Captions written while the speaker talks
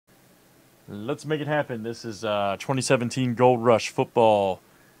Let's make it happen. This is 2017 Gold Rush football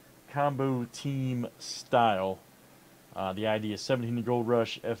combo team style. The ID is 17 Gold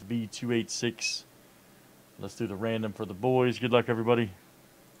Rush FB286. Let's do the random for the boys. Good luck, everybody.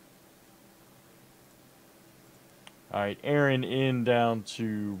 All right, Aaron in down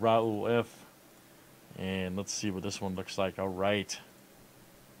to Raul F. And let's see what this one looks like. All right.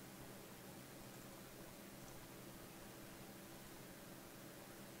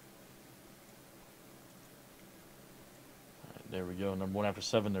 There we go. Number 1 after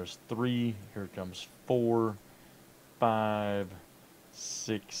 7, there's 3. Here comes 4, 5,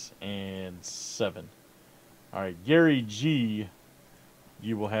 6, and 7. All right, Gary G,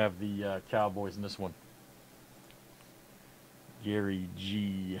 you will have the Cowboys in this one. Gary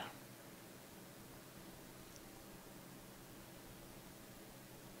G.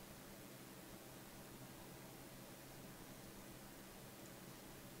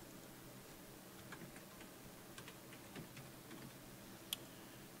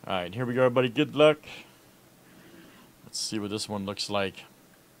 All right, here we go, everybody. Good luck. Let's see what this one looks like.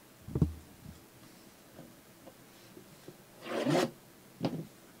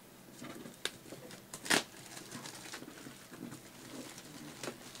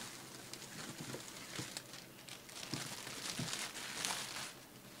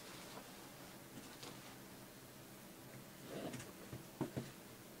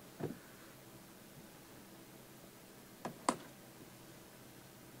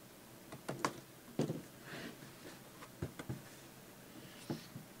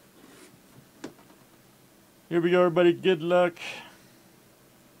 Here we go, everybody. Good luck.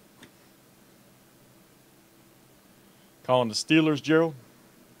 Calling the Steelers, Gerald.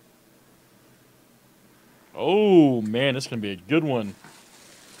 Oh, man, this is going to be a good one.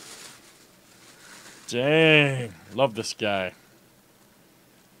 Dang. Love this guy.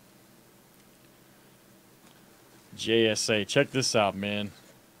 JSA. Check this out, man.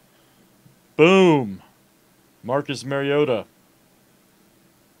 Boom. Marcus Mariota.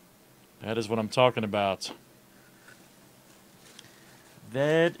 That is what I'm talking about.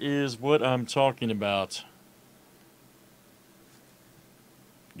 That is what I'm talking about.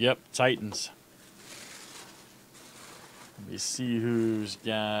 Yep, Titans. Let me see who's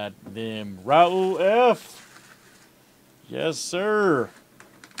got them. Raul F. Yes, sir.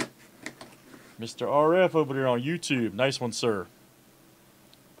 Mr. RF over there on YouTube. Nice one, sir.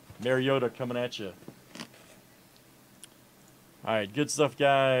 Mariota coming at you. All right, good stuff,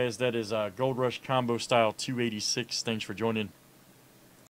 guys. That is Gold Rush Combo Style 286. Thanks for joining.